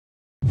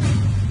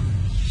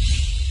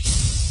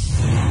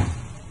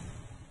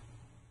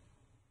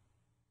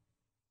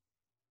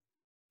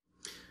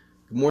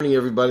Good morning,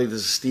 everybody.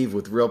 This is Steve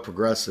with Real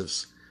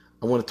Progressives.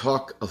 I want to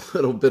talk a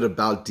little bit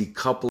about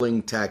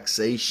decoupling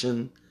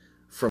taxation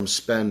from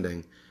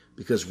spending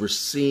because we're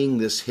seeing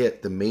this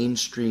hit the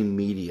mainstream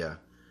media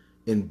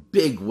in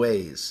big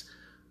ways.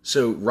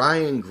 So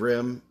Ryan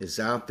Grim is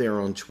out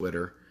there on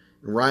Twitter.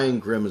 Ryan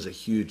Grim has a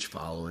huge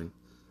following,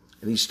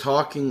 and he's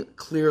talking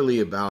clearly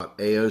about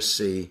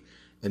AOC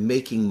and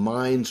making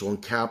minds on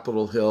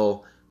Capitol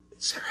Hill.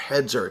 Their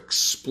heads are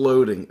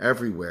exploding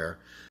everywhere,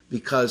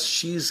 because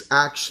she's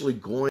actually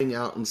going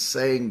out and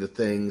saying the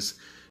things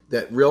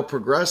that real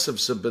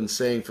progressives have been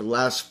saying for the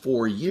last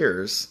 4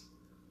 years.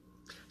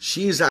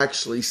 She's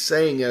actually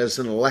saying it as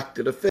an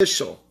elected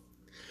official.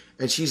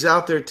 And she's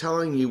out there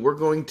telling you we're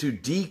going to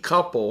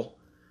decouple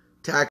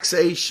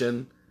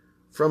taxation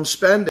from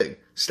spending.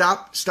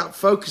 Stop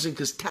focusing,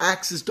 because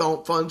taxes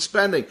don't fund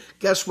spending.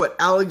 Guess what?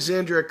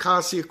 Alexandria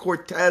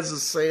Ocasio-Cortez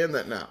is saying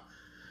that now.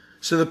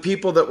 So the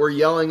people that were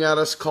yelling at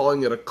us,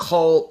 calling it a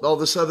cult, all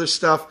this other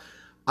stuff,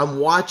 I'm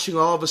watching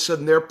all of a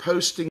sudden they're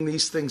posting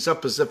these things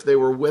up as if they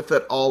were with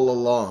it all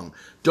along.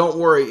 Don't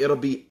worry, it'll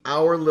be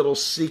our little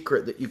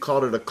secret that you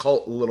called it a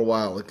cult a little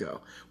while ago.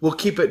 We'll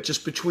keep it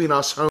just between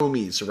us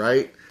homies,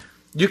 right?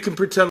 You can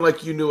pretend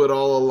like you knew it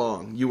all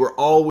along. You were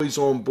always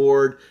on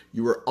board.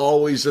 You were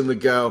always in the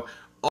go.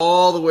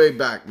 All the way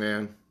back,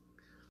 man.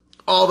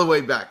 All the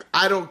way back.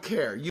 I don't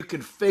care. You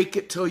can fake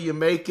it till you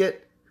make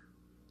it.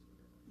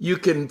 You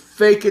can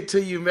fake it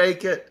till you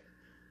make it.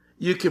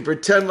 You can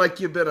pretend like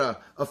you've been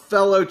a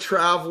fellow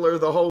traveler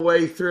the whole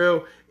way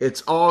through.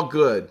 It's all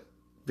good,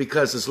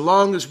 because as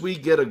long as we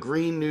get a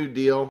Green New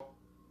Deal,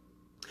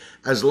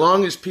 as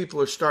long as people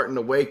are starting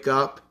to wake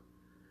up,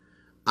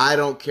 I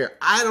don't care.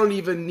 I don't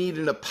even need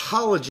an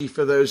apology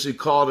for those who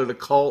called it a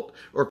cult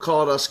or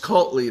called us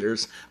cult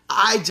leaders.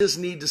 I just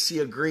need to see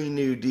a Green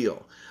New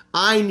Deal.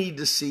 I need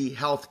to see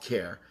health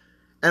care.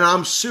 And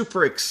I'm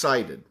super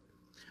excited.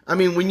 I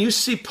mean, when you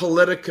see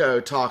Politico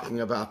talking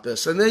about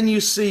this, and then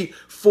you see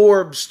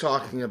Forbes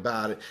talking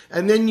about it,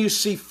 and then you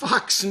see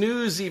Fox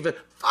News even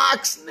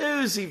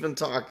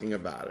talking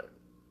about it.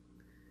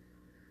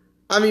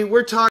 I mean,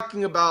 we're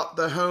talking about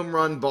the home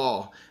run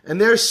ball,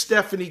 and there's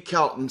Stephanie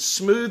Kelton,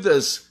 smooth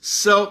as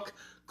silk,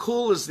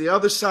 cool as the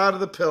other side of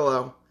the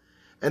pillow,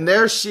 and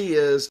there she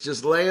is,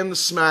 just laying the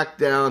smack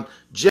down,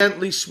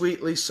 gently,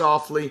 sweetly,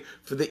 softly,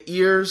 for the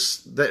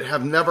ears that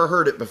have never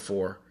heard it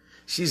before.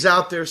 She's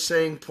out there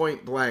saying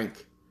point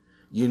blank,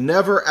 you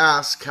never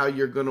ask how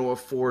you're going to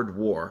afford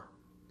war.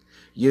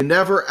 You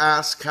never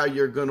ask how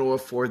you're going to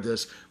afford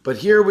this. But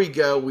here we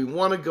go. We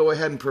want to go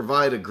ahead and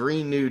provide a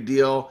Green New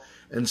Deal,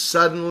 and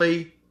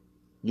suddenly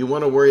you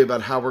want to worry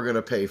about how we're going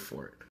to pay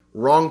for it.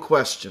 Wrong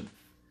question.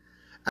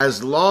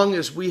 As long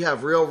as we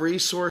have real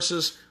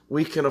resources,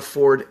 we can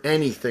afford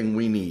anything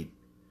we need.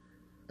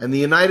 And the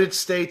United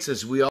States,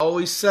 as we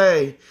always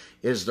say,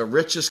 is the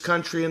richest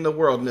country in the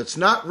world. And it's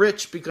not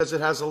rich because it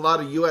has a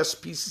lot of U.S.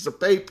 pieces of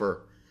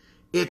paper.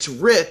 It's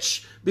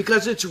rich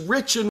because it's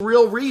rich in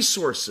real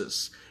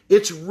resources.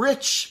 It's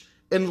rich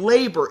in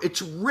labor.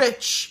 It's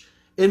rich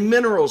in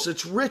minerals.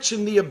 It's rich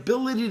in the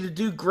ability to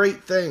do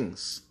great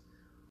things.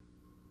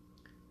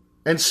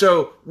 And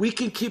so we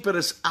can keep it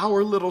as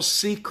our little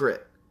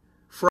secret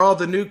for all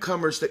the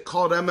newcomers that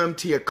called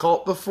MMT a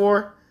cult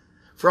before,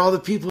 for all the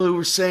people who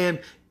were saying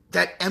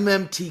that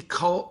MMT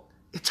cult,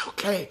 it's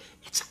okay.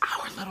 It's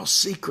our little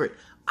secret.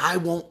 I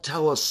won't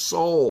tell a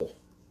soul.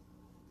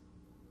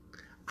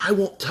 I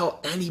won't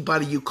tell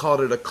anybody you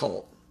called it a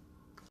cult.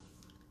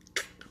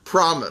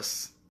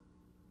 Promise.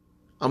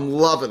 I'm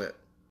loving it.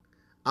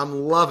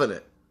 I'm loving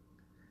it.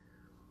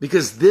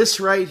 Because this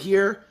right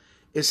here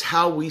is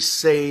how we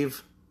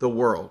save the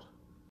world.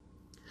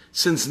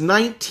 Since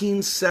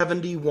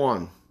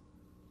 1971,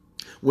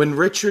 when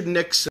Richard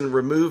Nixon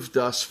removed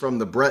us from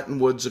the Bretton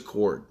Woods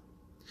Accord,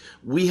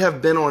 we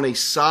have been on a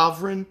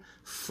sovereign,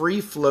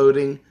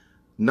 free-floating,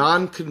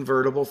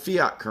 non-convertible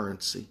fiat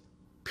currency.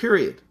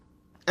 Period.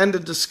 End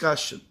of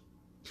discussion.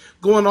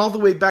 Going all the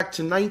way back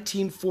to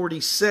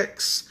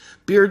 1946,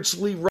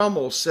 Beardsley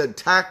Rummel said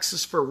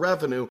taxes for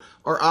revenue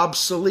are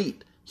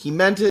obsolete. He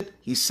meant it.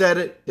 He said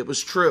it. It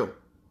was true.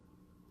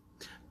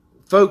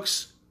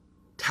 Folks,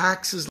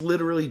 taxes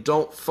literally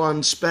don't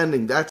fund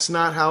spending. That's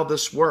not how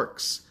this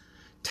works.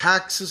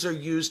 Taxes are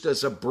used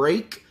as a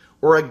brake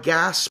or a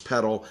gas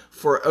pedal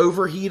for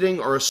overheating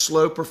or a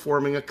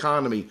slow-performing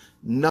economy.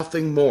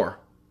 Nothing more.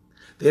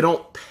 They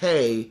don't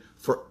pay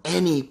for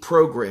any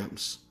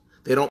programs.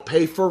 They don't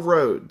pay for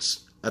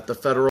roads at the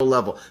federal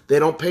level. They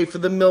don't pay for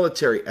the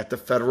military at the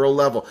federal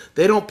level.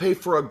 They don't pay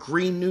for a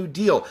Green New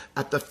Deal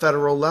at the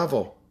federal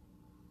level.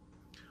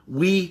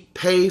 We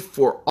pay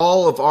for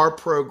all of our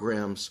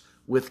programs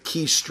with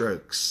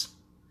keystrokes.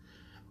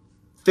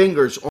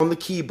 Fingers on the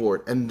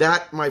keyboard. And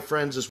that, my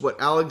friends, is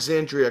what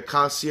Alexandria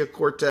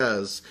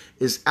Ocasio-Cortez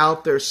is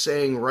out there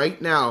saying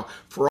right now.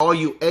 For all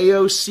you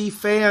AOC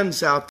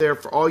fans out there,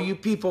 for all you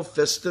people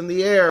fist in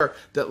the air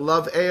that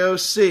love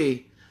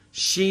AOC,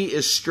 she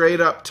is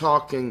straight up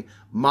talking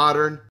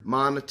modern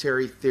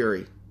monetary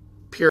theory.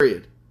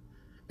 Period.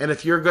 And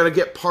if you're going to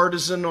get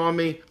partisan on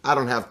me, I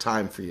don't have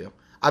time for you.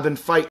 I've been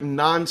fighting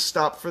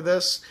nonstop for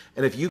this.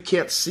 And if you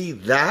can't see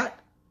that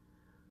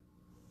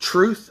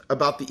truth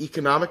about the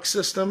economic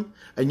system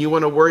and you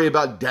want to worry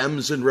about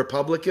Dems and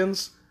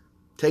Republicans,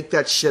 take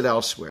that shit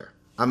elsewhere.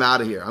 I'm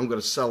out of here. I'm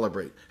going to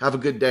celebrate. Have a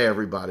good day,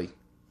 everybody.